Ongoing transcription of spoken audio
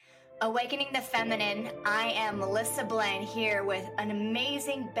Awakening the Feminine. I am Melissa Blaine here with an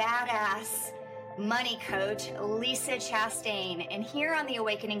amazing, badass money coach, Lisa Chastain. And here on the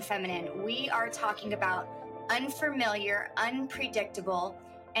Awakening Feminine, we are talking about unfamiliar, unpredictable,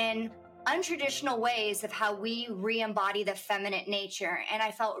 and untraditional ways of how we re-embody the feminine nature. And I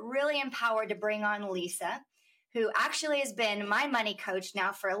felt really empowered to bring on Lisa, who actually has been my money coach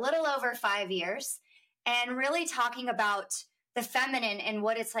now for a little over 5 years, and really talking about the feminine and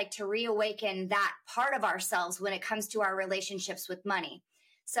what it's like to reawaken that part of ourselves when it comes to our relationships with money.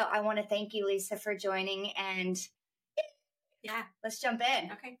 So I want to thank you, Lisa, for joining, and let's jump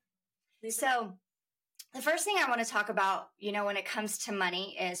in. Okay. So the first thing I want to talk about, when it comes to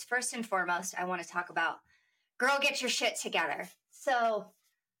money is, first and foremost, I want to talk about, girl, get your shit together. So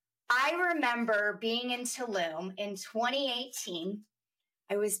I remember being in Tulum in 2018.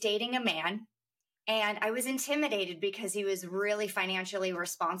 I was dating a man. And I was intimidated because he was really financially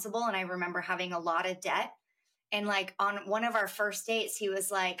responsible. And I remember having a lot of debt. And like on one of our first dates, he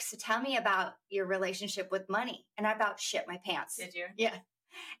was like, so tell me about your relationship with money. And I about shit my pants. Did you? Yeah.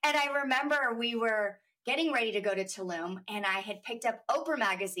 And I remember we were getting ready to go to Tulum and I had picked up Oprah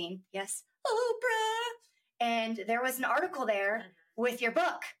magazine. Yes, Oprah. And there was an article there with your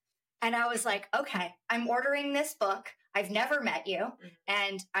book. And I was like, okay, I'm ordering this book. I've never met you,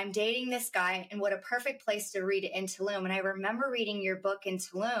 and I'm dating this guy, and what a perfect place to read it in Tulum. And I remember reading your book in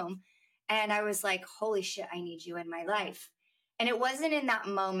Tulum, and I was like, holy shit, I need you in my life. And it wasn't in that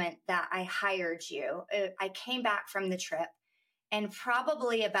moment that I hired you. I came back from the trip, and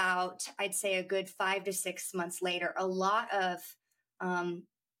probably about, I'd say a good 5 to 6 months later, a lot of,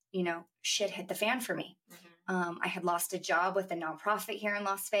 shit hit the fan for me. I had lost a job with a nonprofit here in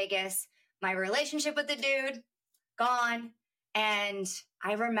Las Vegas. My relationship with the dude, gone. And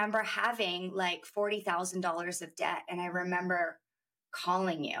I remember having like $40,000 of debt. And I remember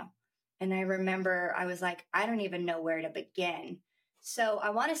calling you. And I remember I was like, I don't even know where to begin. So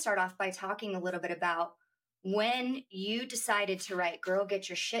I want to start off by talking a little bit about when you decided to write Girl, Get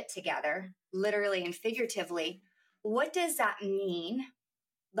Your Shit Together, literally and figuratively. What does that mean?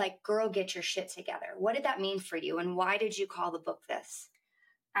 Like, girl, get your shit together. What did that mean for you? And why did you call the book this?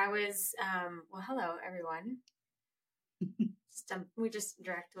 I was, hello, everyone. We just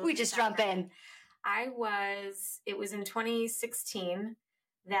jump in. It was in 2016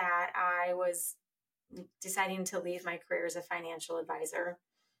 that I was deciding to leave my career as a financial advisor.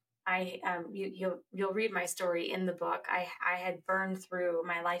 You'll read my story in the book. I had burned through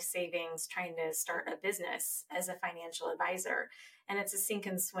my life savings trying to start a business as a financial advisor. And it's a sink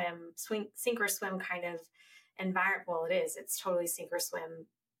or swim kind of environment. Well, it is. It's totally sink or swim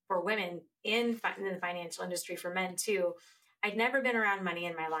for women in the financial industry, for men too. I'd never been around money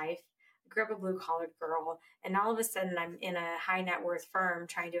in my life. I grew up a blue-collared girl, and all of a sudden I'm in a high net worth firm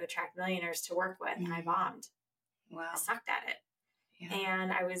trying to attract millionaires to work with, and I bombed. Wow. I sucked at it. Yeah.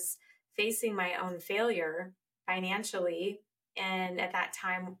 And I was facing my own failure financially, and at that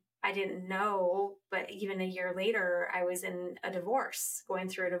time I didn't know, but even a year later I was in a divorce, going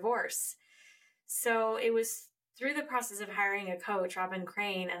through a divorce. So it was through the process of hiring a coach, Robin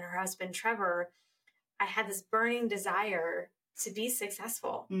Crane, and her husband, Trevor, I had this burning desire to be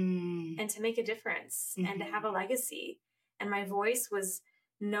successful and to make a difference and to have a legacy. And my voice was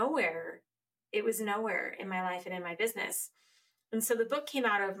nowhere. It was nowhere in my life and in my business. And so the book came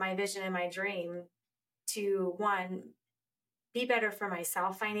out of my vision and my dream to, one, be better for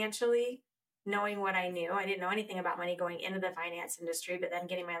myself financially, knowing what I knew. I didn't know anything about money going into the finance industry, but then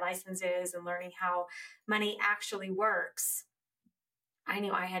getting my licenses and learning how money actually works, I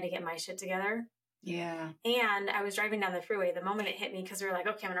knew I had to get my shit together. Yeah. And I was driving down the freeway the moment it hit me, because we were like,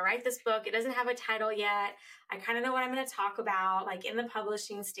 okay, I'm going to write this book. It doesn't have a title yet. I kind of know what I'm going to talk about, like in the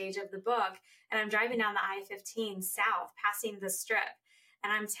publishing stage of the book. And I'm driving down the I-15 south, passing the strip.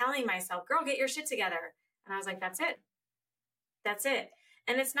 And I'm telling myself, girl, get your shit together. And I was like, that's it. That's it.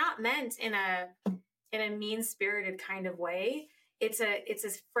 And it's not meant in a mean-spirited kind of way. It's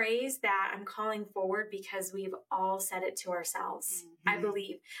a phrase that I'm calling forward because we've all said it to ourselves. I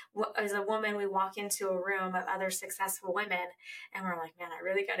believe as a woman, we walk into a room of other successful women and we're like, man, I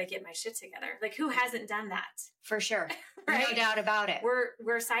really got to get my shit together. Like, who hasn't done that? For sure. Right? No doubt about it.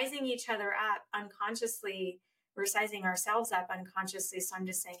 We're sizing each other up unconsciously. We're sizing ourselves up unconsciously. So I'm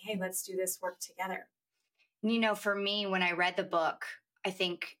just saying, hey, let's do this work together. For me, when I read the book, I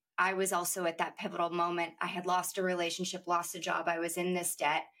think I was also at that pivotal moment. I had lost a relationship, lost a job. I was in this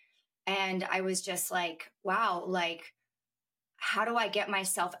debt. And I was just like, wow, like, how do I get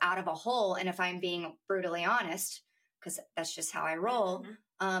myself out of a hole? And if I'm being brutally honest, because that's just how I roll,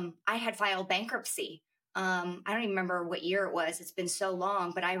 I had filed bankruptcy. I don't even remember what year it was. It's been so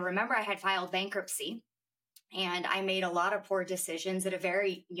long, but I remember I had filed bankruptcy and I made a lot of poor decisions at a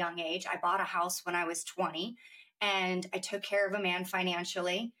very young age. I bought a house when I was 20 and I took care of a man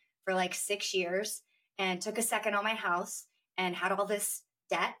financially for like 6 years and took a second on my house and had all this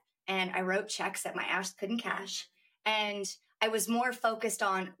debt. And I wrote checks that my ass couldn't cash. And I was more focused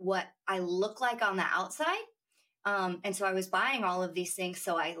on what I look like on the outside. And so I was buying all of these things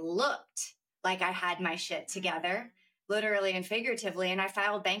so I looked like I had my shit together, literally and figuratively. And I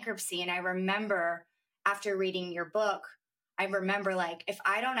filed bankruptcy. And I remember after reading your book, I remember like, if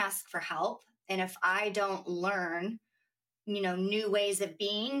I don't ask for help and if I don't learn, new ways of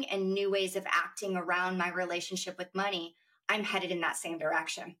being and new ways of acting around my relationship with money, I'm headed in that same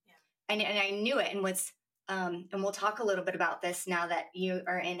direction. Yeah. And I knew it. And we'll talk a little bit about this now that you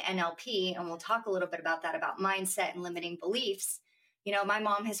are in NLP, and we'll talk a little bit about that, about mindset and limiting beliefs. My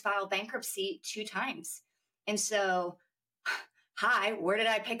mom has filed bankruptcy 2 times. And so, where did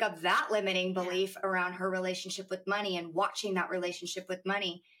I pick up that limiting belief around her relationship with money and watching that relationship with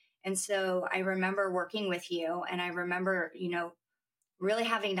money? And so I remember working with you, and I remember, really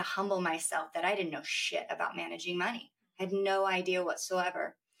having to humble myself that I didn't know shit about managing money. I had no idea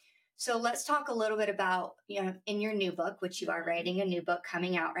whatsoever. So let's talk a little bit about, in your new book, which you are writing a new book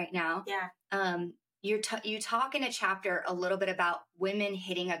coming out right now. Yeah. You talk in a chapter a little bit about women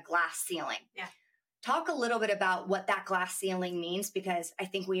hitting a glass ceiling. Yeah. Talk a little bit about what that glass ceiling means, because I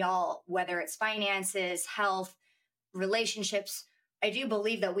think we all, whether it's finances, health, relationships, I do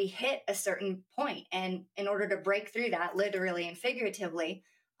believe that we hit a certain point. And in order to break through that, literally and figuratively,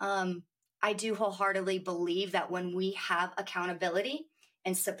 I do wholeheartedly believe that when we have accountability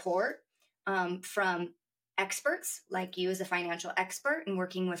and support from experts like you as a financial expert and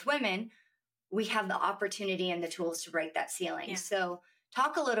working with women, we have the opportunity and the tools to break that ceiling. Yeah. So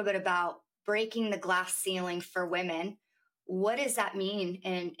talk a little bit about breaking the glass ceiling for women. What does that mean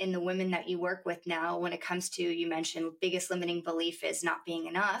in the women that you work with now when it comes to, you mentioned biggest limiting belief is not being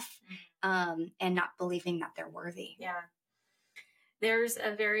enough, and not believing that they're worthy? Yeah. There's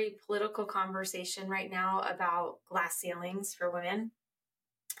a very political conversation right now about glass ceilings for women.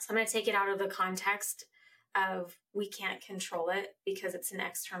 So I'm going to take it out of the context of we can't control it because it's an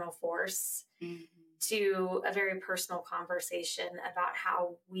external force, to a very personal conversation about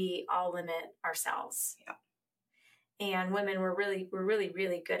how we all limit ourselves. Yeah. And women, we're really,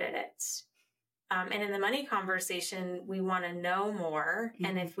 really good at it. And in the money conversation, we want to know more.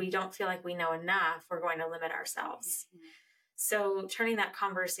 And if we don't feel like we know enough, we're going to limit ourselves. So turning that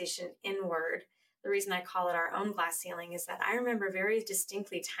conversation inward, the reason I call it our own glass ceiling is that I remember very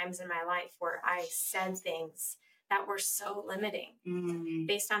distinctly times in my life where I said things that were so limiting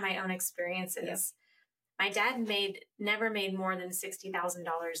based on my own experiences. Yep. My dad never made more than $60,000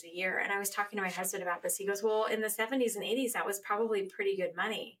 a year. And I was talking to my husband about this. He goes, well, in the 70s and 80s, that was probably pretty good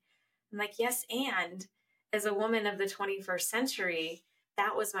money. I'm like, yes. And as a woman of the 21st century,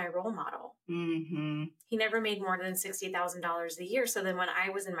 that was my role model. He never made more than $60,000 a year. So then when I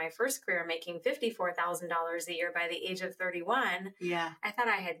was in my first career making $54,000 a year by the age of 31, I thought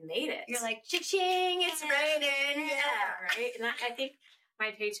I had made it. You're like, cha-ching, it's raining. Yeah, right? And I think my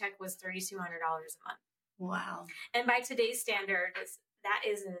paycheck was $3,200 a month. Wow. And by today's standards, that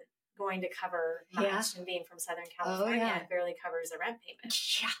isn't going to cover much. And being from Southern California, it barely covers the rent payment.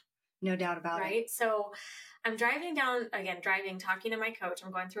 Yeah, no doubt about it. Right? So I'm driving, talking to my coach.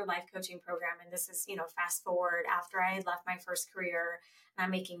 I'm going through a life coaching program. And this is, fast forward after I had left my first career and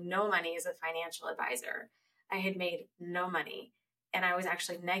I'm making no money as a financial advisor. I had made no money. And I was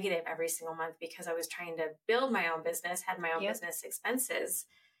actually negative every single month because I was trying to build my own business, had my own business expenses.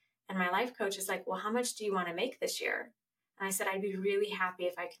 And my life coach is like, well, how much do you want to make this year? And I said, I'd be really happy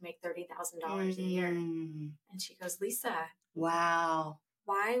if I could make $30,000 a year. And she goes, Lisa. Wow.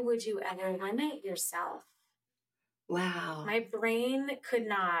 Why would you ever limit yourself? Wow. My brain could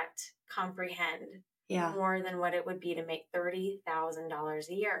not comprehend more than what it would be to make $30,000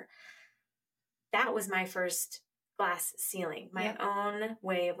 a year. That was my first glass ceiling, my own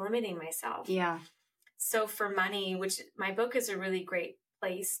way of limiting myself. Yeah. So for money, which my book is a really great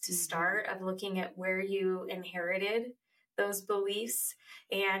place to start, of looking at where you inherited those beliefs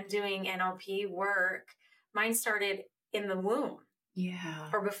and doing NLP work. Mine started in the womb. Yeah.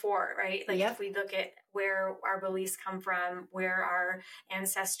 Or before, right? Like if we look at where our beliefs come from, where our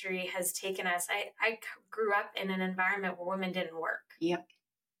ancestry has taken us. I grew up in an environment where women didn't work. Yep.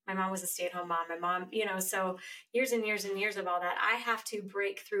 My mom was a stay-at-home mom. My mom, so years and years and years of all that. I have to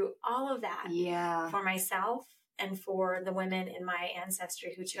break through all of that for myself and for the women in my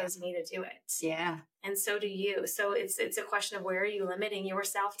ancestry who chose me to do it. Yeah. And so do you. So it's a question of, where are you limiting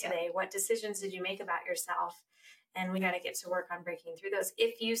yourself today? What decisions did you make about yourself? And we got to get to work on breaking through those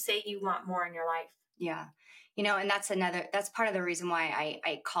if you say you want more in your life. Yeah. And that's part of the reason why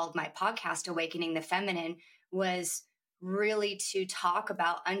I called my podcast Awakening the Feminine, was really to talk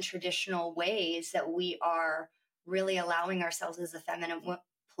about untraditional ways that we are really allowing ourselves as a feminine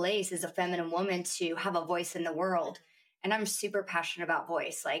place, as a feminine woman, to have a voice in the world. And I'm super passionate about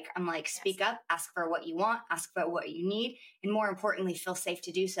voice. I'm like, speak up, ask for what you want, ask for what you need. And more importantly, feel safe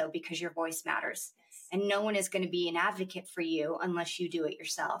to do so, because your voice matters. And no one is going to be an advocate for you unless you do it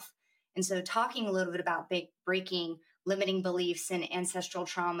yourself. And so talking a little bit about breaking limiting beliefs and ancestral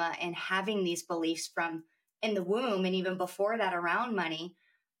trauma, and having these beliefs from in the womb and even before that around money,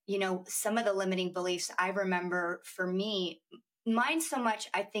 some of the limiting beliefs I remember for me, mine so much,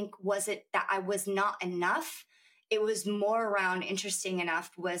 I think, was it that I was not enough. It was more around, interesting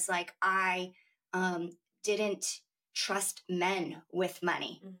enough, was like I didn't trust men with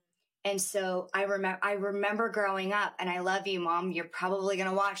money. Mm-hmm. And so I remember growing up, and I love you, Mom, you're probably going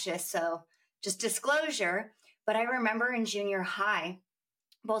to watch this, so just disclosure, but I remember in junior high,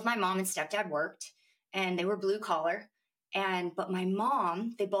 both my mom and stepdad worked, and they were blue collar. But my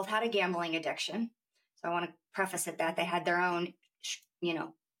mom, they both had a gambling addiction. So I want to preface it that they had their own,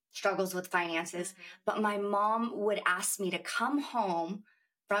 struggles with finances. Mm-hmm. But my mom would ask me to come home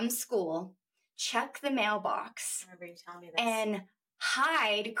from school, check the mailbox, I remember you telling me this, and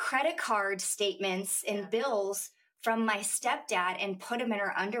hide credit card statements and bills from my stepdad and put them in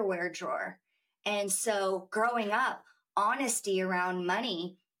her underwear drawer. And so growing up, honesty around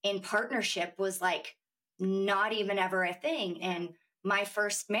money in partnership was like not even ever a thing. And my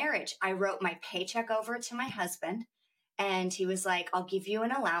first marriage, I wrote my paycheck over to my husband, and he was like, I'll give you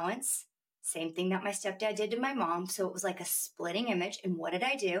an allowance. Same thing that my stepdad did to my mom. So it was like a splitting image. And what did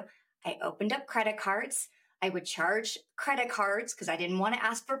I do? I opened up credit cards. I would charge credit cards because I didn't want to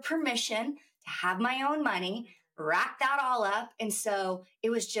ask for permission to have my own money, rack that all up. And so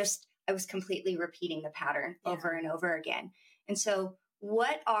it was I was completely repeating the pattern over and over again. And so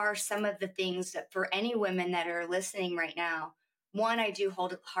what are some of the things that, for any women that are listening right now, one, I do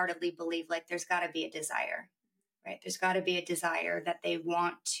wholeheartedly believe there's got to be a desire, right? There's got to be a desire that they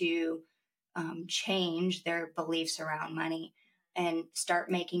want to change their beliefs around money and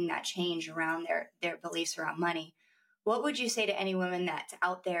start making that change around their beliefs around money. What would you say to any women that's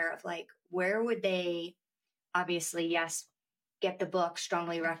out there of where would they, obviously, yes, get the book,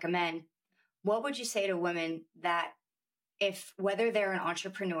 strongly recommend. What would you say to women that whether they're an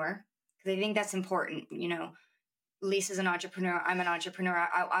entrepreneur, because I think that's important, Lisa's an entrepreneur, I'm an entrepreneur.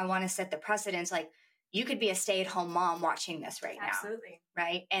 I want to set the precedence. You could be a stay-at-home mom watching this right now. Absolutely.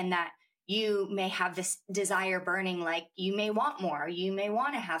 Right. And that you may have this desire burning, you may want more, you may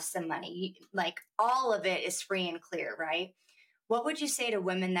want to have some money, all of it is free and clear, right? What would you say to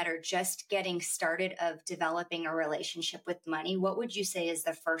women that are just getting started of developing a relationship with money? What would you say is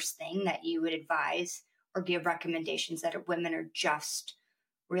the first thing that you would advise or give recommendations that women are just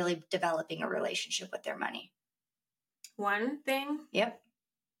really developing a relationship with their money? One thing. Yep.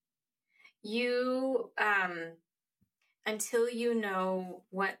 You, until you know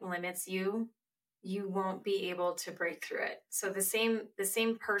what limits you, you won't be able to break through it. So the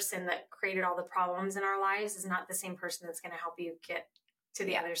same person that created all the problems in our lives is not the same person that's going to help you get to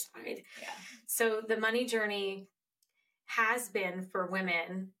the other side. Yeah. So the money journey has been for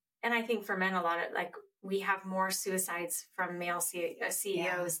women, and I think for men a lot of we have more suicides from male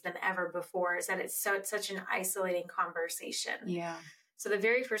CEOs than ever before. Is that it's such an isolating conversation. Yeah. So the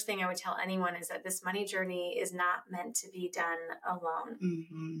very first thing I would tell anyone is that this money journey is not meant to be done alone.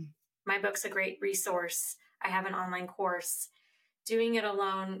 Mm-hmm. My book's a great resource. I have an online course. Doing it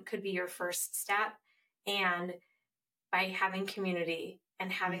alone could be your first step. And by having community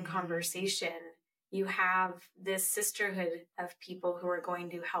and having conversation, you have this sisterhood of people who are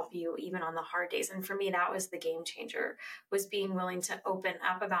going to help you even on the hard days. And for me, that was the game changer, was being willing to open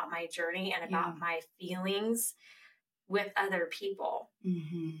up about my journey and about my feelings with other people,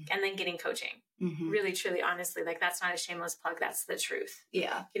 and then getting coaching. Really, truly, honestly, that's not a shameless plug. That's the truth.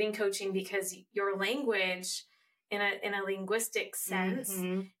 Yeah. Getting coaching, because your language in a linguistic sense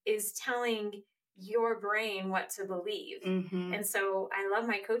is telling your brain what to believe. And so I love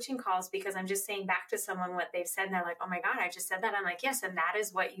my coaching calls because I'm just saying back to someone what they've said. And they're like, oh my God, I just said that. I'm like, yes. And that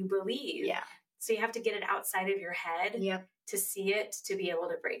is what you believe. Yeah. So you have to get it outside of your head to see it, to be able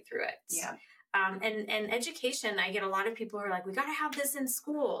to break through it. Yeah. And education, I get a lot of people who are like, we got to have this in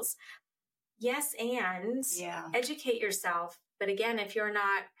schools. Yes. And educate yourself, But again, if you're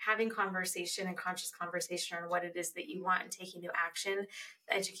not having conversation and conscious conversation on what it is that you want and taking new action,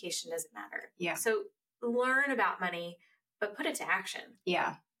 the education doesn't matter. Yeah. So learn about money, but put it to action.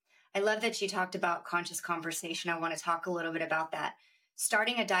 Yeah. I love that you talked about conscious conversation. I want to talk a little bit about that.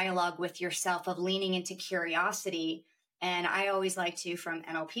 Starting a dialogue with yourself of leaning into curiosity. And I always like to, from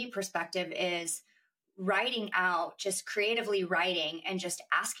NLP perspective, is writing out, just creatively writing and just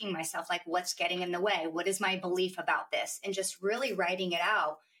asking myself, like, what's getting in the way? What is my belief about this? And just really writing it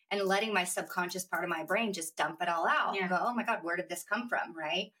out and letting my subconscious part of my brain just dump it all out and go, oh my God, where did this come from?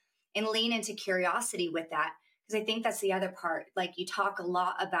 Right. And lean into curiosity with that. Because I think that's the other part. Like, you talk a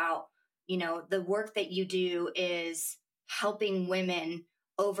lot about, the work that you do is helping women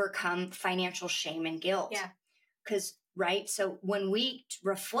overcome financial shame and guilt. Yeah. Because, right. So when we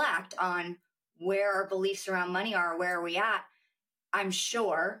reflect on where our beliefs around money are, where are we at, I'm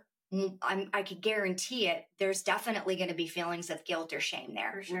sure, I could guarantee it, there's definitely going to be feelings of guilt or shame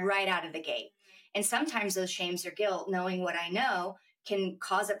there right out of the gate. And sometimes those shames or guilt, knowing what I know, can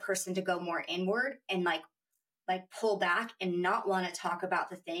cause a person to go more inward and like pull back and not want to talk about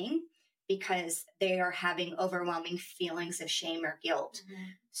the thing because they are having overwhelming feelings of shame or guilt. Mm-hmm.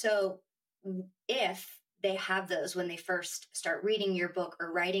 So if they have those when they first start reading your book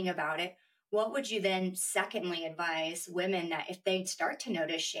or writing about it, what would you then secondly advise women that if they start to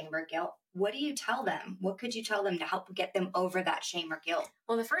notice shame or guilt, what do you tell them? What could you tell them to help get them over that shame or guilt?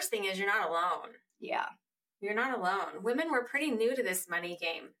 Well, the first thing is you're not alone. Yeah. You're not alone. Women were pretty new to this money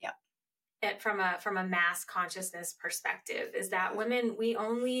game. Yeah. From a mass consciousness perspective, is that women, we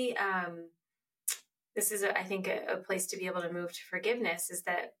only, this is, I think, a place to be able to move to forgiveness, is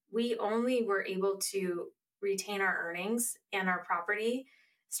that we only were able to retain our earnings and our property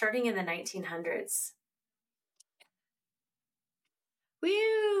starting in the 1900s.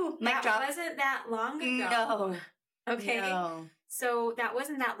 Woo! That wasn't that long ago. No. Okay. No. So that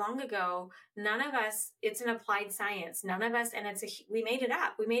wasn't that long ago. None of us, it's an applied science. None of us, and we made it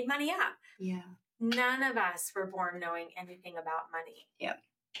up. We made money up. Yeah. None of us were born knowing anything about money. Yep.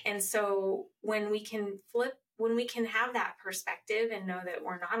 And so when we can have that perspective and know that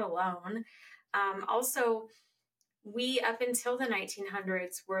we're not alone, also we, up until the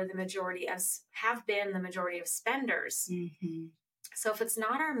 1900s, have been the majority of spenders. Mm-hmm. So if it's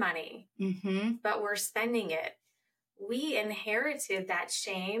not our money, mm-hmm. but we're spending it, we inherited that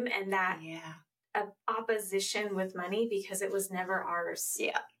shame and that opposition with money because it was never ours.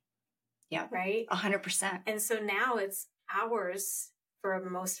 Yeah. Yeah. Right? 100%. And so now it's ours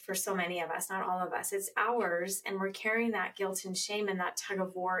for so many of us, not all of us. It's ours. And we're carrying that guilt and shame and that tug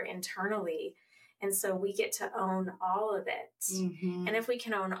of war internally. And so we get to own all of it. Mm-hmm. And if we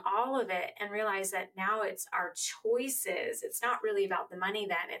can own all of it and realize that now it's our choices, it's not really about the money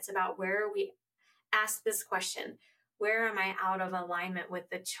then. It's about where we ask this question: where am I out of alignment with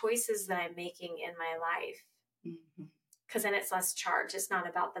the choices that I'm making in my life? Because then it's less charged. It's not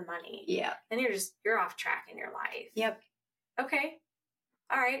about the money. Yeah. Then you're off track in your life. Yep. Okay.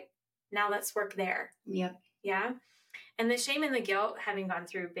 All right. Now let's work there. Yep. Yeah. And the shame and the guilt, I haven't gone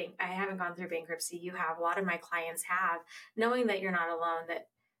through bankruptcy. You have, a lot of my clients have, knowing that you're not alone, that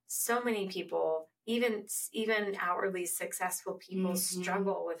so many people, even outwardly successful people, mm-hmm.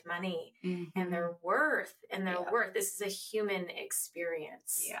 struggle with money mm-hmm. and their worth worth. This is a human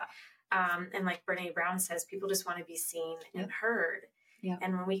experience. Yeah. And like Brene Brown says, people just want to be seen and heard. Yeah.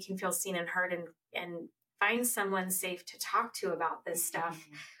 And when we can feel seen and heard and find someone safe to talk to about this mm-hmm. stuff,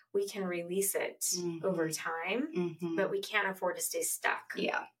 we can release it mm-hmm. over time, mm-hmm. but we can't afford to stay stuck.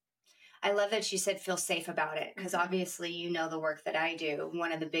 Yeah. I love that you said feel safe about it, because mm-hmm. obviously, the work that I do,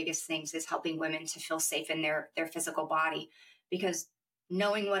 one of the biggest things is helping women to feel safe in their physical body, because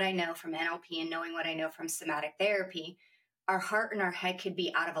knowing what I know from NLP and knowing what I know from somatic therapy, our heart and our head could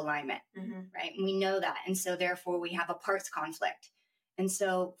be out of alignment, mm-hmm. right? And we know that. And so therefore we have a parts conflict. And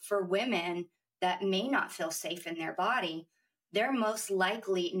so for women that may not feel safe in their body, they're most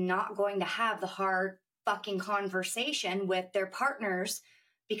likely not going to have the hard fucking conversation with their partners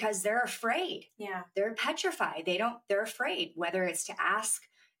because they're afraid. Yeah. They're petrified. They're afraid, whether it's to ask,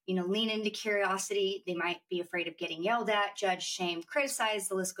 lean into curiosity. They might be afraid of getting yelled at, judged, shamed, criticized.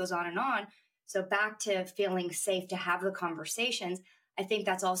 The list goes on and on. So back to feeling safe to have the conversations. I think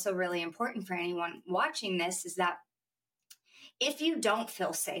that's also really important for anyone watching this, is that if you don't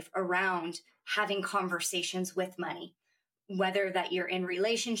feel safe around having conversations with money, whether that you're in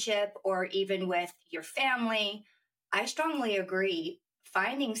relationship or even with your family, I strongly agree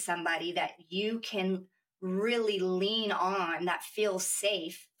finding somebody that you can really lean on, that feels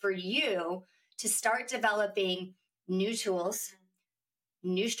safe for you, to start developing new tools,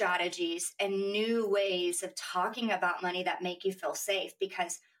 new strategies and new ways of talking about money that make you feel safe.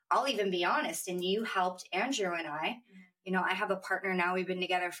 Because I'll even be honest, and you helped Andrew and I, I have a partner now, we've been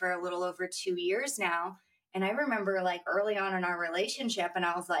together for a little over 2 years now. And I remember like early on in our relationship, and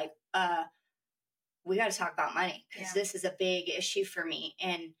I was like, we got to talk about money because this is a big issue for me.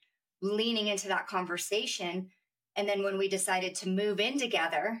 And leaning into that conversation. And then when we decided to move in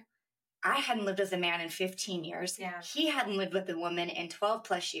together, I hadn't lived with a man in 15 years. Yeah. He hadn't lived with a woman in 12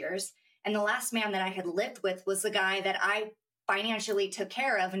 plus years. And the last man that I had lived with was the guy that I financially took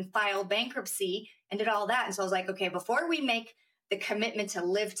care of and filed bankruptcy and did all that. And so I was like, okay, before we make the commitment to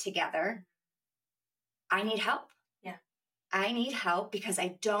live together, I need help. Yeah. I need help because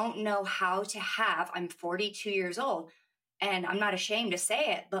I don't know how to I'm 42 years old and I'm not ashamed to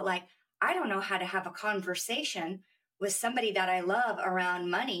say it, but like, I don't know how to have a conversation with somebody that I love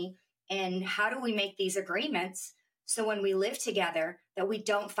around money. And how do we make these agreements so when we live together that we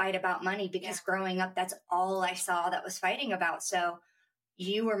don't fight about money? Because growing up, that's all I saw that was fighting about. So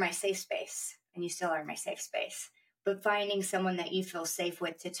you were my safe space and you still are my safe space. But finding someone that you feel safe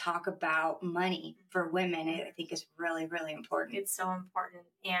with to talk about money for women, I think is really, really important. It's so important.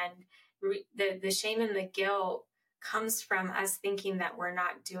 And the shame and the guilt comes from us thinking that we're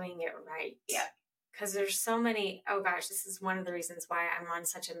not doing it right. Yeah. Because there's so many, oh gosh, this is one of the reasons why I'm on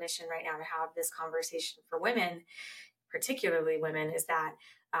such a mission right now to have this conversation for women, particularly women, is that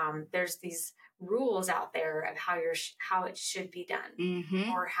there's these rules out there of how it should be done,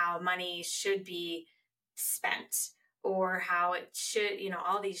 or how money should be spent, or how it should,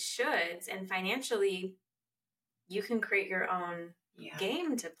 all these shoulds. And financially, you can create your own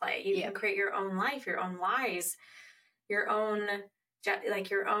game to play. You can create your own life, your own lies, your own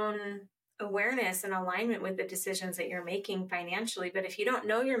awareness and alignment with the decisions that you're making financially. But if you don't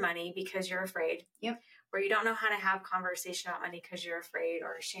know your money because you're afraid, or you don't know how to have conversation about money because you're afraid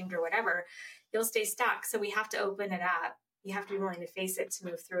or ashamed or whatever, you'll stay stuck. So we have to open it up. You have to be willing to face it to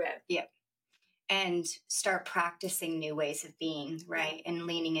move through it. Yep. And start practicing new ways of being, right? And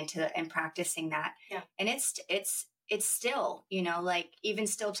leaning into it and practicing that. Yeah. And it's still, like even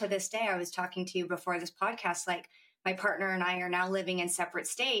still to this day, I was talking to you before this podcast, like my partner and I are now living in separate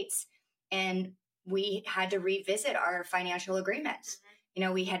states. And we had to revisit our financial agreements.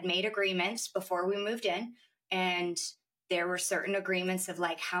 We had made agreements before we moved in, and there were certain agreements of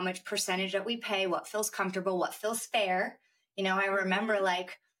like how much percentage that we pay, what feels comfortable, what feels fair. I remember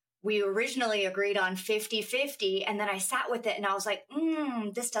like we originally agreed on 50-50, and then I sat with it and I was like,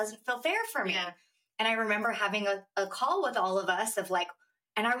 this doesn't feel fair for me. Yeah. And I remember having a call with all of us of like,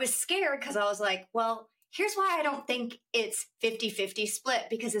 and I was scared because I was like, well, here's why I don't think it's 50-50 split,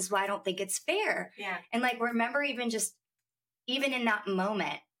 because it's why I don't think it's fair. Yeah. And like, remember even in that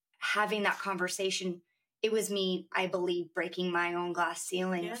moment, having that conversation, it was me, I believe, breaking my own glass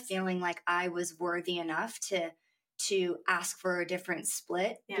ceiling, feeling like I was worthy enough to ask for a different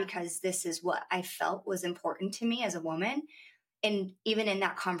split because this is what I felt was important to me as a woman. And even in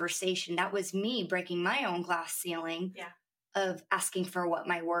that conversation, that was me breaking my own glass ceiling of asking for what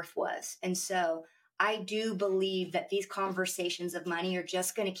my worth was. And so I do believe that these conversations of money are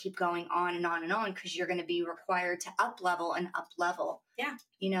just going to keep going on and on and on, because you're going to be required to up level. Yeah.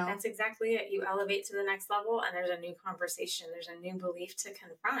 That's exactly it. You elevate to the next level and there's a new conversation. There's a new belief to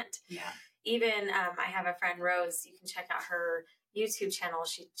confront. Yeah. Even I have a friend, Rose, you can check out her YouTube channel.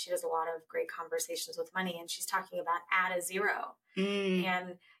 She does a lot of great conversations with money, and she's talking about add a zero.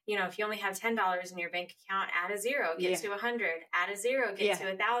 And, if you only have $10 in your bank account, add a zero, get to 100, add a zero, get to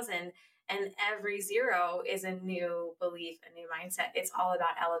 1,000. And every zero is a new belief, a new mindset. It's all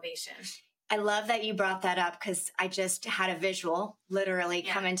about elevation. I love that you brought that up, because I just had a visual literally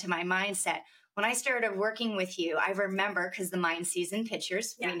come into my mindset. When I started working with you, I remember, because the mind sees in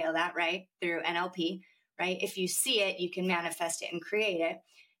pictures, we know that, right? Through NLP, right? If you see it, you can manifest it and create it.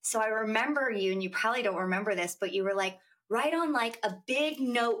 So I remember you, and you probably don't remember this, but you were like, write on like a big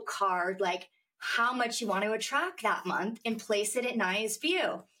note card, like how much you want to attract that month, and place it at Naya's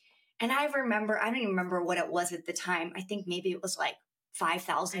view. And I remember, I don't even remember what it was at the time. I think maybe it was like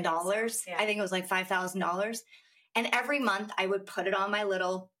 $5,000. I think it was like $5,000. And every month I would put it on my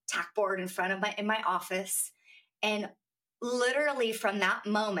little tack board in front of in my office. And literally from that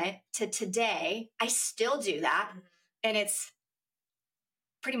moment to today, I still do that. And it's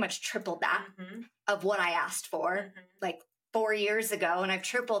pretty much tripled that of what I asked for like 4 years ago. And I've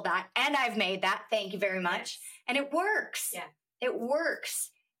tripled that, and I've made that. Thank you very much. And it works. Yeah. It works.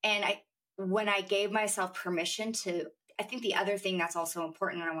 And when I gave myself permission to, I think the other thing that's also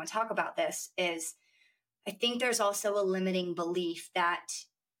important, and I want to talk about this, is I think there's also a limiting belief that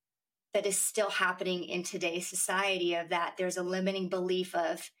that is still happening in today's society, of that there's a limiting belief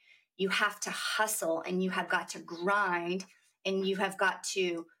of you have to hustle and you have got to grind and you have got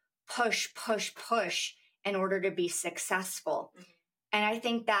to push in order to be successful. Mm-hmm. And I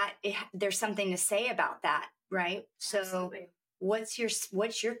think that there's something to say about that, right? So absolutely. What's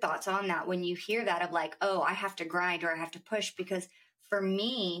your thoughts on that when you hear that of like, oh, I have to grind or I have to push? Because for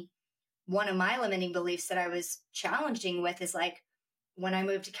me, one of my limiting beliefs that I was challenging with is like, when I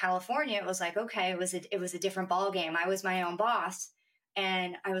moved to California, it was like, okay, it was a different ball game. I was my own boss.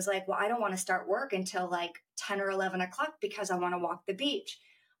 And I was like, well, I don't want to start work until like 10 or 11 o'clock because I want to walk the beach.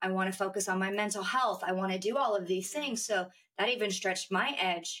 I want to focus on my mental health. I want to do all of these things. So that even stretched my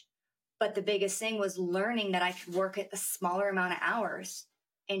edge. But the biggest thing was learning that I could work at a smaller amount of hours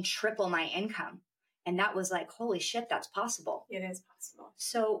and triple my income. And that was like, holy shit, that's possible. It is possible.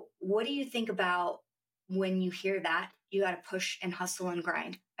 So what do you think about when you hear that you got to push and hustle and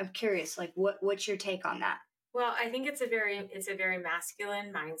grind? I'm curious, like what's your take on that? Well, I think it's a very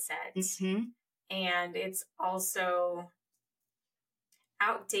masculine mindset. Mm-hmm. And it's also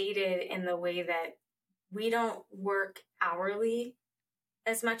outdated in the way that we don't work hourly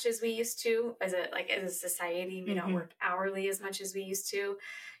as much as we used to. As a society, we mm-hmm. don't work hourly as much as we used to.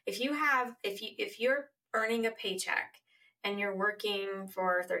 If you're earning a paycheck and you're working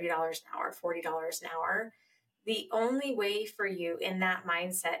for $30 an hour, $40 an hour, the only way for you in that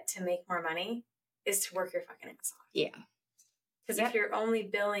mindset to make more money is to work your fucking ass off. Yeah. Because if you're only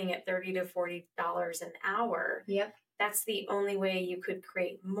billing at $30 to $40 an hour, yep. that's the only way you could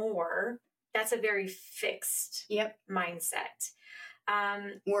create more. That's a very fixed mindset.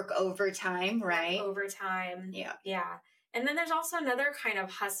 Work overtime, right? Work overtime. Yeah. Yeah. And then there's also another kind of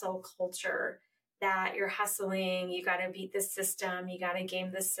hustle culture that you're hustling. You got to beat the system. You got to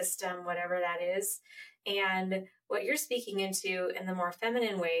game the system, whatever that is. And what you're speaking into in the more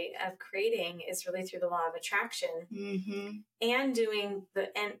feminine way of creating is really through the law of attraction, mm-hmm.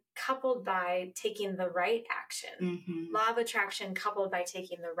 and coupled by taking the right action. Mm-hmm. Law of attraction coupled by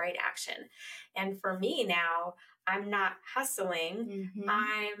taking the right action. And for me now, I'm not hustling. Mm-hmm.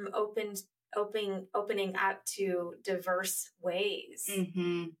 I'm opening up to diverse ways.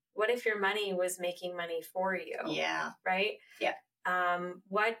 Mm-hmm. What if your money was making money for you? Yeah. Right? Yeah.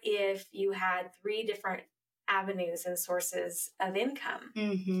 What if you had 3 different avenues and sources of income?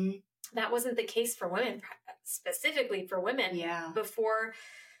 Mm-hmm. That wasn't the case for women, specifically for women before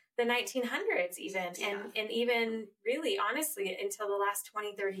the 1900s even. Yeah. And even really, honestly, until the last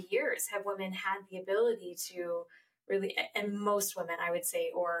 20, 30 years, have women had the ability to really, and most women, I would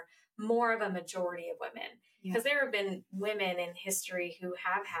say, or more of a majority of women, because there have been women in history who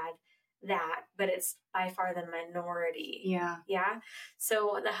have had that, but it's by far the minority. Yeah. Yeah.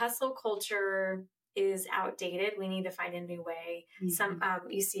 So the hustle culture is outdated. We need to find a new way.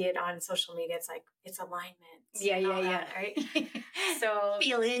 Mm-hmm. You see it on social media. It's like, it's alignment. Yeah. That, right? So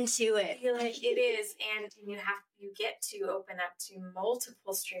feel into it. It is. And you get to open up to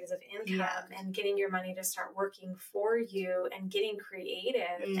multiple streams of income and getting your money to start working for you and getting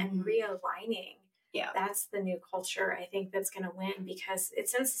creative and realigning. Yeah. That's the new culture, I think, that's going to win, because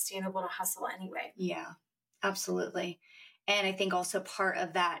it's unsustainable to hustle anyway. Yeah, absolutely. And I think also part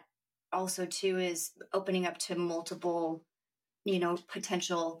of that also too is opening up to multiple,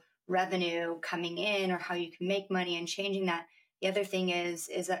 potential revenue coming in, or how you can make money and changing that. The other thing is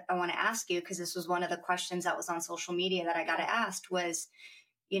that I want to ask you, because this was one of the questions that was on social media that I got asked was,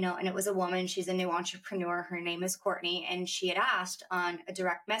 and it was a woman, she's a new entrepreneur. Her name is Courtney. And she had asked on a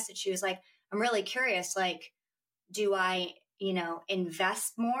direct message, she was like, I'm really curious, like, do I,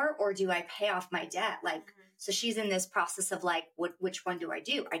 invest more, or do I pay off my debt? Like, mm-hmm. So she's in this process of like, which one do I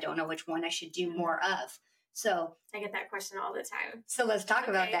do? I don't know which one I should do more of. So I get that question all the time. So let's talk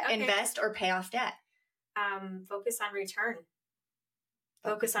about that. Okay. Invest or pay off debt? Focus on return.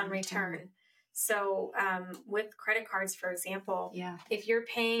 Focus on return. So with credit cards, for example, if you're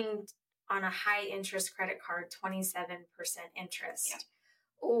paying on a high interest credit card, 27% interest,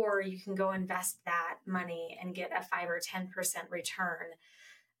 or you can go invest that money and get a 5 or 10% return.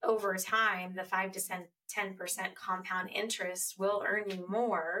 Over time, the 5 to 10% compound interest will earn you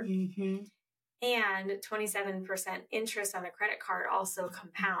more. Mm-hmm. And 27% interest on a credit card also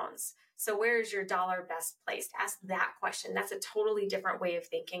compounds. So where is your dollar best placed? Ask that question. That's a totally different way of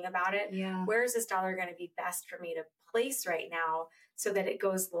thinking about it. Yeah. Where is this dollar going to be best for me to place right now so that it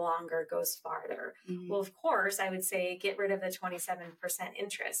goes longer, goes farther? Mm-hmm. Well, of course, I would say get rid of the 27%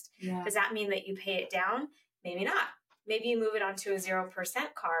 interest. Yeah. Does that mean that you pay it down? Maybe not. Maybe you move it onto a 0%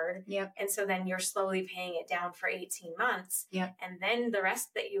 card. Yep. And so then you're slowly paying it down for 18 months. Yep. And then the rest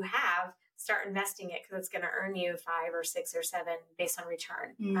that you have, start investing it because it's going to earn you 5 or 6 or 7 based on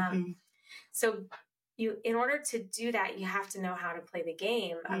return. Mm-hmm. So in order to do that, you have to know how to play the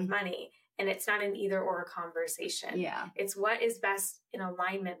game of money. And it's not an either or conversation. Yeah. It's what is best in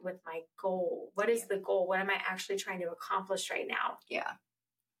alignment with my goal. What is the goal? What am I actually trying to accomplish right now? Yeah.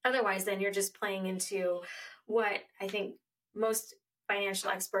 Otherwise, then you're just playing into what I think most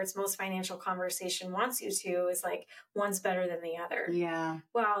financial experts, most financial conversation wants you to is like one's better than the other. Yeah.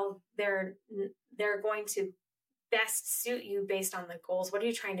 Well, they're going to best suit you based on the goals. What are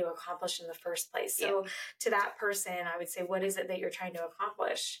you trying to accomplish in the first place? So to that person, I would say, what is it that you're trying to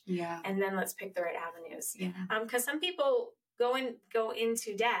accomplish? Yeah. And then let's pick the right avenues. Yeah. Because some people go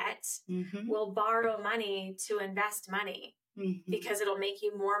into debt, will borrow money to invest money because it'll make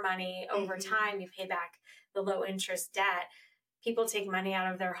you more money over time. You pay back the low interest debt. People take money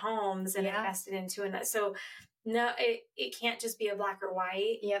out of their homes and invest it into it. So no, it can't just be a black or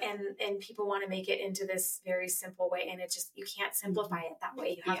white. And people want to make it into this very simple way. And you can't simplify it that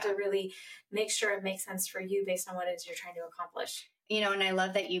way. You have to really make sure it makes sense for you based on what it is you're trying to accomplish. You know, and I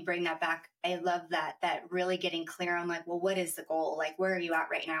love that you bring that back. I love that really getting clear on like, well, what is the goal? Like, where are you at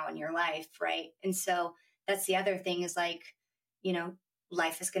right now in your life? Right. And so that's the other thing is like, you know,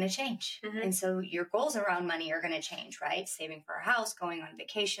 life is going to change. And so your goals around money are going to change, right? Saving for a house, going on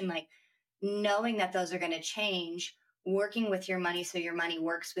vacation, like knowing that those are going to change, working with your money so your money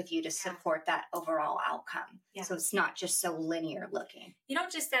works with you to support that overall outcome. So it's not just so linear looking. You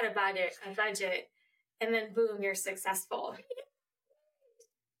don't just set a budget, and then boom, you're successful.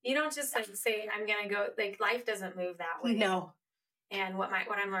 You don't just like say, I'm going to go, like life doesn't move that way. No. And what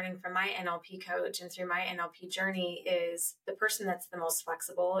I'm learning from my NLP coach and through my NLP journey is the person that's the most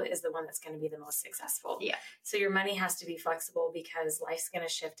flexible is the one that's going to be the most successful. Yeah. So your money has to be flexible because life's going to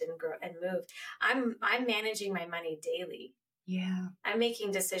shift and grow and move. I'm managing my money daily. Yeah. I'm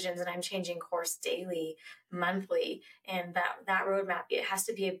making decisions and I'm changing course daily, monthly. And that roadmap, it has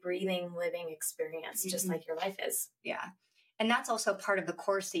to be a breathing, living experience, just like your life is. Yeah. And that's also part of the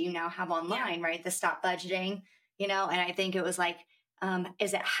course that you now have online, right? The Stop Budgeting, you know, and I think it was like,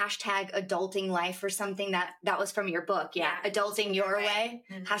 is it hashtag adulting life or something that was from your book? Yeah. Adulting your way,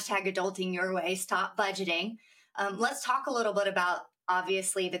 hashtag adulting your way, stop budgeting. Let's talk a little bit about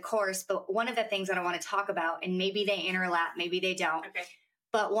obviously the course, but one of the things that I want to talk about, and maybe they interlap, maybe they don't. Okay.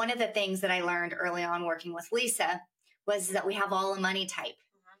 But one of the things that I learned early on working with Lisa was that we have all a money type.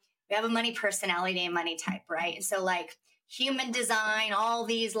 We have a money personality and money type, right? And so like human design, all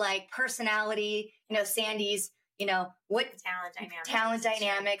these like personality, you know, Sandy's, you know, what talent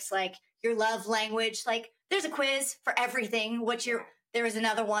dynamics, like your love language, like there's a quiz for everything. There was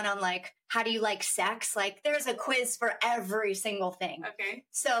another one on like, how do you like sex? Like there's a quiz for every single thing. Okay.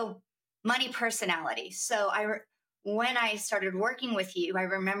 So money personality. So when I started working with you, I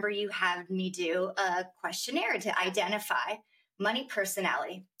remember you had me do a questionnaire to identify money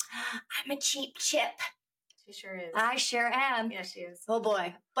personality. I'm a cheap chip. She sure is. I sure am. Yeah, she is. Oh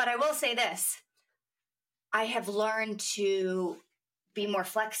boy. But I will say this. I have learned to be more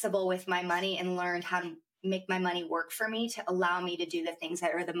flexible with my money and learned how to make my money work for me to allow me to do the things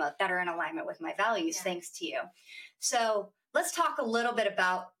that are in alignment with my values, thanks to you. So let's talk a little bit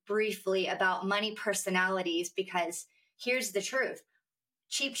briefly about money personalities, because here's the truth.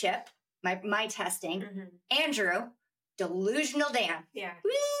 Cheap chip, my testing, Andrew, delusional Dan. Yeah.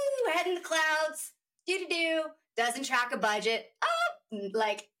 Woo, head in the clouds, doesn't track a budget.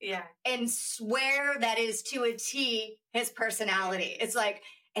 And swear that is to a T his personality. It's like,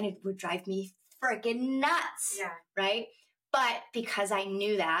 and it would drive me freaking nuts. Yeah. Right. But because I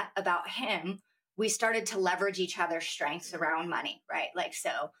knew that about him, we started to leverage each other's strengths around money. Right. Like,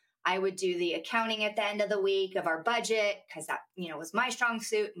 so I would do the accounting at the end of the week of our budget because that, you know, was my strong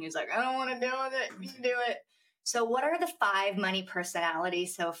suit. And he was like, I don't want to deal with it. You can do it. So what are the 5 money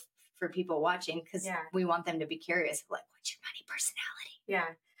personalities? So for people watching, because we want them to be curious, like, what's your money personality?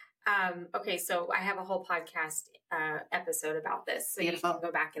 Yeah. Okay, so I have a whole podcast episode about this. So Beautiful. You can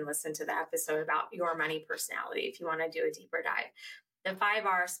go back and listen to the episode about your money personality if you want to do a deeper dive. The 5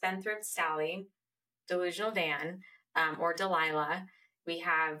 are Spendthrift Sally, Delusional Dan, or Delilah. We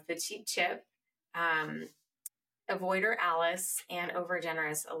have the Cheap Chip, Avoider Alice, and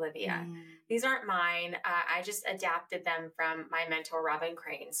Overgenerous Olivia. These aren't mine. I just adapted them from my mentor, Robin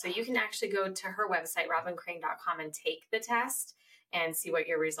Crane. So you can actually go to her website, robincrane.com, and take the test and see what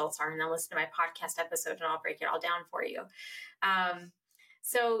your results are. And then listen to my podcast episode and I'll break it all down for you.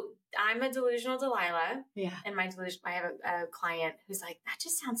 So I'm a delusional Delilah. Yeah. And I have a client who's like, that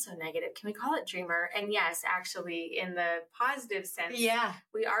just sounds so negative. Can we call it dreamer? And yes, actually, in the positive sense,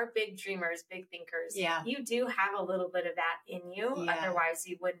 we are big dreamers, big thinkers. Yeah. You do have a little bit of that in you. Yeah. Otherwise,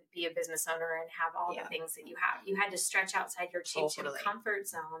 you wouldn't be a business owner and have all the things that you have. You had to stretch outside your cheap comfort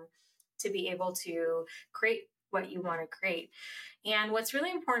zone to be able to create what you want to create. And what's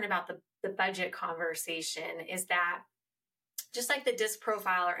really important about the budget conversation is that just like the DISC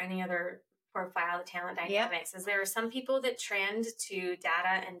profile or any other profile, the talent dynamics, is there are some people that trend to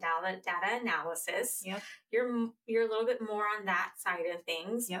data and data analysis. Yep. You're a little bit more on that side of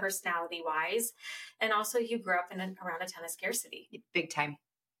things, personality wise. And also you grew up around a ton of scarcity. Big time.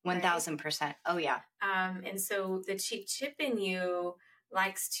 1000%. Oh yeah. And so the cheap chip in you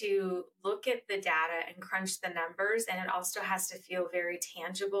likes to look at the data and crunch the numbers. And it also has to feel very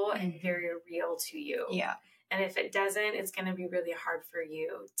tangible and very real to you. Yeah. And if it doesn't, it's going to be really hard for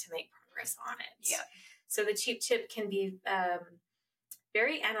you to make progress on it. Yeah. So the cheap chip can be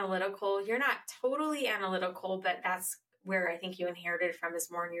very analytical. You're not totally analytical, but that's where I think you inherited from,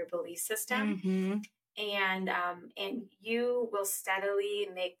 is more in your belief system. And you will steadily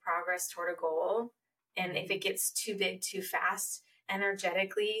make progress toward a goal. And if it gets too big too fast,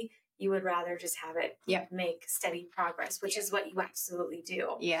 energetically, you would rather just have it make steady progress, which is what you absolutely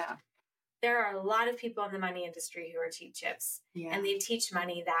do. Yeah. There are a lot of people in the money industry who are cheap chips, and they teach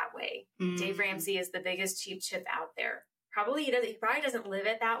money that way. Dave Ramsey is the biggest cheap chip out there. He probably doesn't live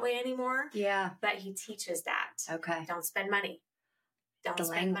it that way anymore. Yeah. But he teaches that. Okay. Don't spend money. Don't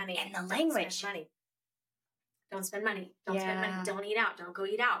spend money. And the language. Don't spend money. Don't spend money. Don't eat out. Don't go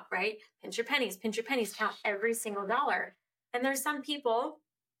eat out, right? Pinch your pennies. Count every single dollar. And there's some people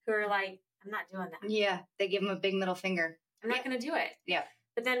who are like, I'm not doing that. Yeah. They give them a big middle finger. I'm not going to do it. Yeah.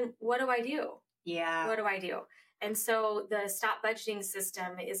 But then what do I do? Yeah. What do I do? And so the stop budgeting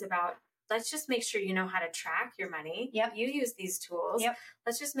system is about, let's just make sure you know how to track your money. Yep. You use these tools. Yep.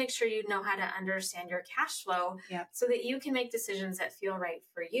 Let's just make sure you know how to understand your cash flow so that you can make decisions that feel right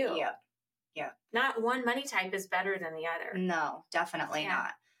for you. Yep. Yeah. Not one money type is better than the other. No, definitely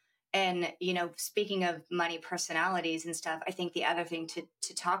not. And, speaking of money personalities and stuff, I think the other thing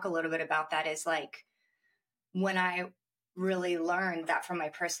to talk a little bit about that is like, when I really learned that from my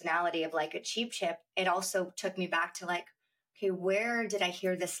personality of like a cheap chip, it also took me back to like, okay, where did I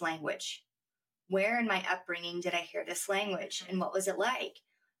hear this language? Where in my upbringing did I hear this language? And what was it like?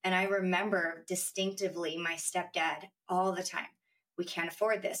 And I remember distinctively my stepdad all the time. We can't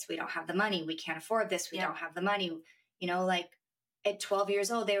afford this. We don't have the money. We can't afford this. We don't have the money. Like at 12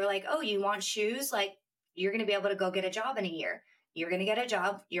 years old, they were like, oh, you want shoes? Like, you're going to be able to go get a job in a year. You're going to get a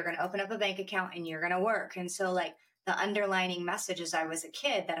job. You're going to open up a bank account and you're going to work. And so like the underlining message as I was a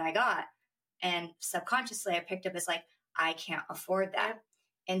kid that I got, and subconsciously I picked up as like, I can't afford that.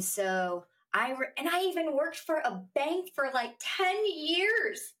 And so I even worked for a bank for like 10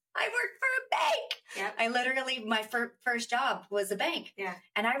 years. I worked for a bank. I literally, my first job was a bank. Yeah.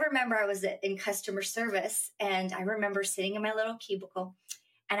 And I remember I was in customer service, and I remember sitting in my little cubicle,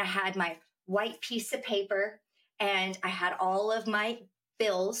 and I had my white piece of paper, and I had all of my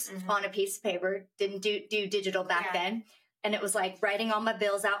bills on a piece of paper. Didn't do digital back then. And it was like writing all my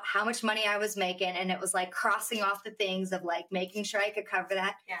bills out, how much money I was making. And it was like crossing off the things of like making sure I could cover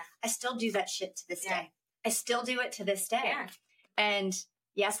that. Yeah. I still do that shit to this day. I still do it to this day. Yeah. And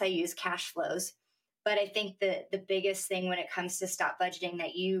yes, I use cash flows. But I think the biggest thing when it comes to stop budgeting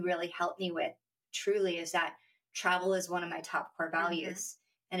that you really helped me with truly is that travel is one of my top core values.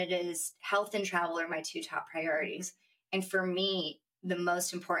 And it is health and travel are my two top priorities. And for me, the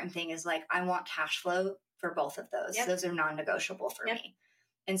most important thing is like, I want cash flow for both of those. Those are non-negotiable for me.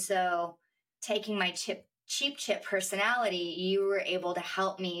 And so taking my cheap chip personality, you were able to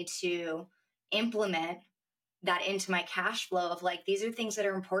help me to implement that into my cash flow of like, these are things that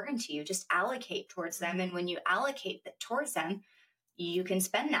are important to you. Just allocate towards them. And when you allocate towards them, you can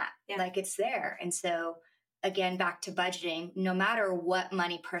spend that like it's there. And so again, back to budgeting, no matter what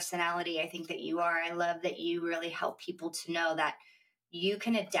money personality I think that you are, I love that you really help people to know that you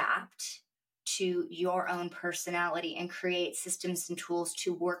can adapt to your own personality and create systems and tools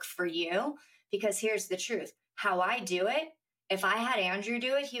to work for you. Because here's the truth. How I do it, if I had Andrew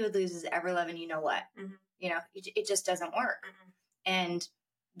do it, he would lose his ever-loving you-know-what. It just doesn't work. And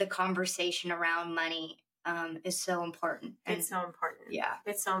the conversation around money is so important. It's so important. Yeah.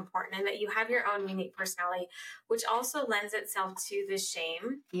 It's so important. And that you have your own unique personality, which also lends itself to the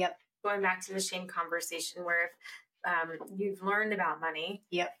shame. Yep. Going back to the shame conversation where you've learned about money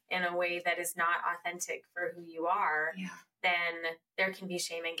in a way that is not authentic for who you are, then there can be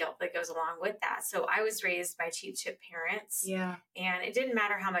shame and guilt that goes along with that. So I was raised by cheap chip parents. And it didn't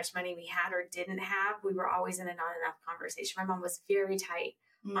matter how much money we had or didn't have. We were always in a not enough conversation. My mom was very tight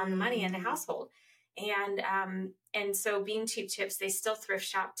on the money in the household. And so being cheap chips, they still thrift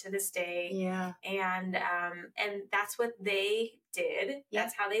shop to this day. And that's what they did.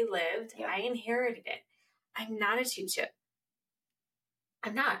 That's how they lived. I inherited it. I'm not a cheap chip.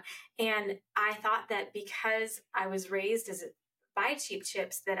 I'm not. And I thought that because I was raised by cheap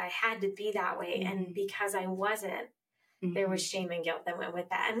chips that I had to be that way. And because I wasn't, there was shame and guilt that went with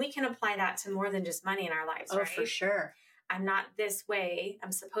that. And we can apply that to more than just money in our lives, right? Oh, for sure. I'm not this way.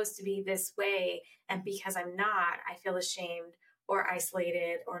 I'm supposed to be this way. And because I'm not, I feel ashamed or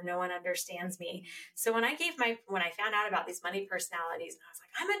isolated or no one understands me. So when I found out about these money personalities and I was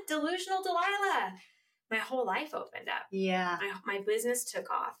like, I'm a delusional Delilah, my whole life opened up. My business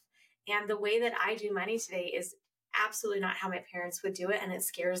took off. And the way that I do money today is absolutely not how my parents would do it. And it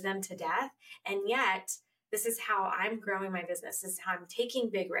scares them to death. And yet this is how I'm growing my business. This is how I'm taking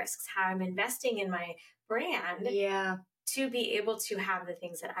big risks, how I'm investing in my brand. To be able to have the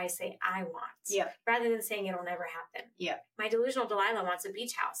things that I say I want, rather than saying it'll never happen. My delusional Delilah wants a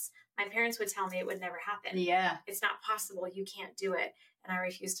beach house. My parents would tell me it would never happen. It's not possible. You can't do it. And I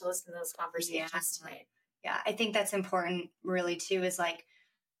refuse to listen to those conversations tonight. I think that's important really too, is like,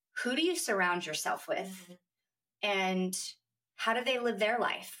 who do you surround yourself with? And how do they live their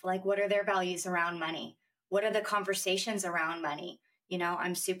life? Like, what are their values around money? What are the conversations around money? You know,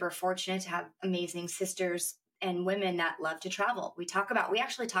 I'm super fortunate to have amazing sisters and women that love to travel. We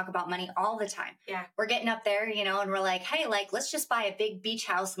actually talk about money all the time. We're getting up there, you know, and we're like, hey, like, let's just buy a big beach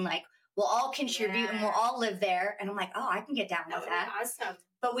house and like, we'll all contribute and we'll all live there. And I'm like, oh, I can get down with that. Awesome.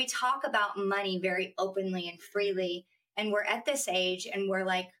 But we talk about money very openly and freely. And we're at this age and we're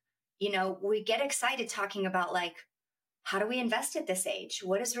like, you know, we get excited talking about like, how do we invest at this age?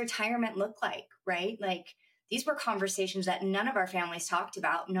 What does retirement look like? Right? Like, these were conversations that none of our families talked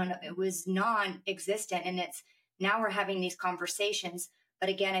about. It was non-existent. And now we're having these conversations. But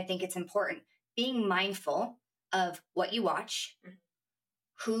again, I think it's important being mindful of what you watch,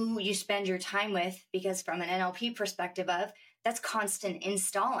 who you spend your time with, because from an NLP perspective that's constant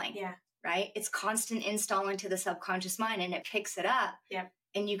installing, right? It's constant installing to the subconscious mind and it picks it up.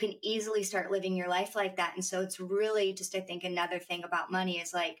 And you can easily start living your life like that. And so it's really just, I think another thing about money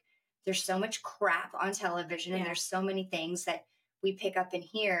is like, there's so much crap on television and there's so many things that we pick up and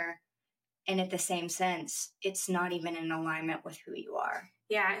hear. And at the same sense, it's not even in alignment with who you are.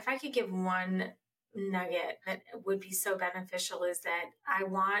 Yeah. If I could give one nugget that would be so beneficial is that I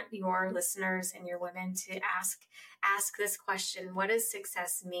want your listeners and your women to ask this question. What does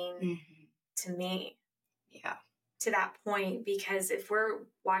success mean to me? To that point, because if we're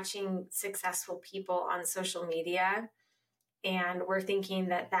watching successful people on social media and we're thinking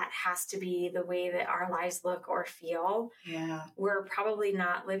that has to be the way that our lives look or feel, we're probably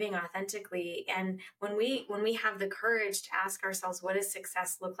not living authentically. And when we have the courage to ask ourselves, what does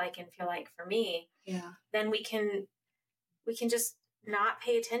success look like and feel like for me? Then we can just not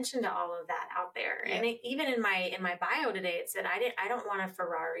pay attention to all of that out there. And even in my bio today, it said, I don't want a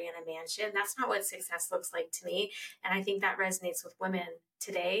Ferrari and a mansion. That's not what success looks like to me. And I think that resonates with women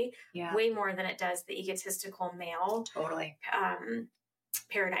today way more than it does the egotistical male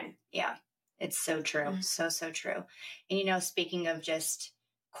paradigm. It's so true. So true. And, you know, speaking of just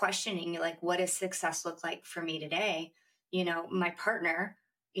questioning, like, what does success look like for me today? You know, my partner,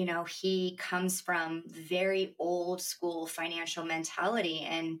 you know, he comes from very old school financial mentality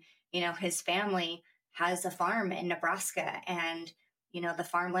and, you know, his family has a farm in Nebraska and, you know, the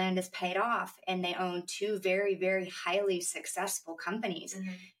farmland is paid off and they own two very, very highly successful companies.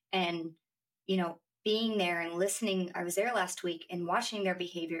 And, you know, being there and listening, I was there last week and watching their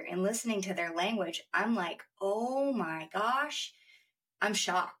behavior and listening to their language. I'm like, oh my gosh, I'm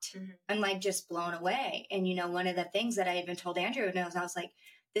shocked. I'm like just blown away. And, you know, one of the things that I even told Andrew knows, I was like,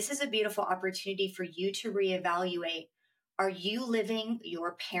 this is a beautiful opportunity for you to reevaluate. Are you living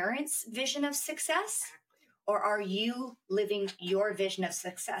your parents' vision of success or are you living your vision of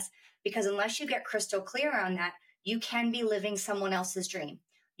success? Because unless you get crystal clear on that, you can be living someone else's dream.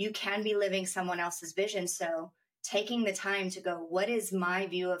 You can be living someone else's vision. So taking the time to go, what is my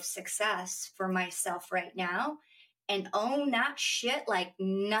view of success for myself right now? And own that shit like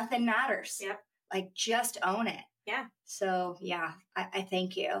nothing matters. Like just own it. So I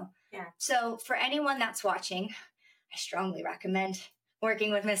thank you. So for anyone that's watching, I strongly recommend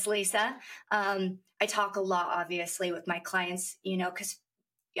working with Miss Lisa. I talk a lot, obviously, with my clients, you know, because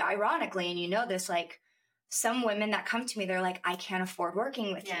ironically, and you know this, like some women that come to me, they're like, I can't afford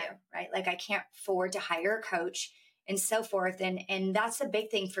working with you, right? Like I can't afford to hire a coach and so forth. And that's a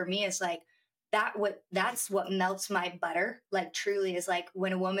big thing for me is like, that's what melts my butter. Like truly is like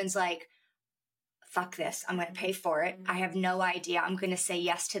when a woman's like, fuck this, I'm going to pay for it. I have no idea. I'm going to say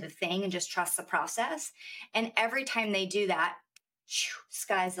yes to the thing and just trust the process. And every time they do that,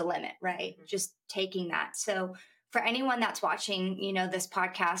 sky's the limit, right? Just taking that. So for anyone that's watching, this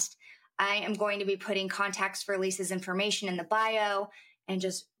podcast, I am going to be putting contacts for Lisa's information in the bio and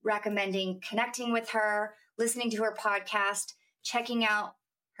just recommending connecting with her, listening to her podcast, checking out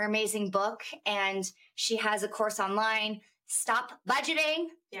her amazing book. And she has a course online, Stop Budgeting.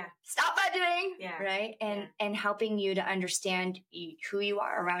 Yeah. Stop budgeting. Yeah. Right. And helping you to understand who you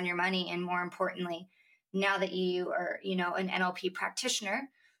are around your money. And more importantly, now that you are, an NLP practitioner,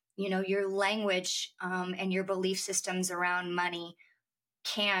 your language and your belief systems around money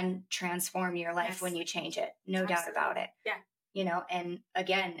can transform your life when you change it. No doubt about it. Yeah. And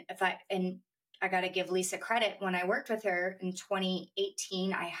again, I got to give Lisa credit. When I worked with her in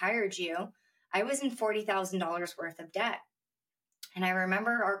 2018, I hired you. I was in $40,000 worth of debt. And I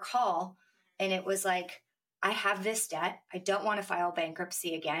remember our call and it was like, I have this debt. I don't want to file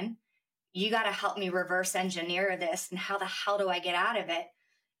bankruptcy again. You got to help me reverse engineer this. And how the hell do I get out of it?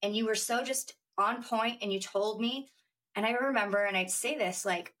 And you were so just on point and you told me. And I remember, and I'd say this,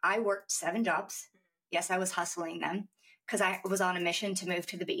 like I worked 7 jobs. Yes, I was hustling them because I was on a mission to move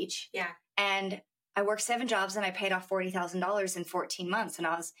to the beach. Yeah. And I worked 7 jobs and I paid off $40,000 in 14 months.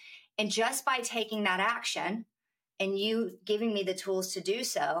 And just by taking that action and you giving me the tools to do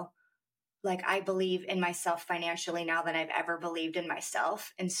so, like I believe in myself financially now than I've ever believed in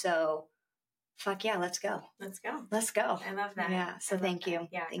myself. And so fuck yeah, let's go. Let's go. Let's go. I love that. Yeah. So thank you.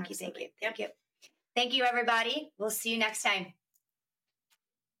 Yeah. Thank you. Absolutely. Thank you. Thank you, everybody. We'll see you next time.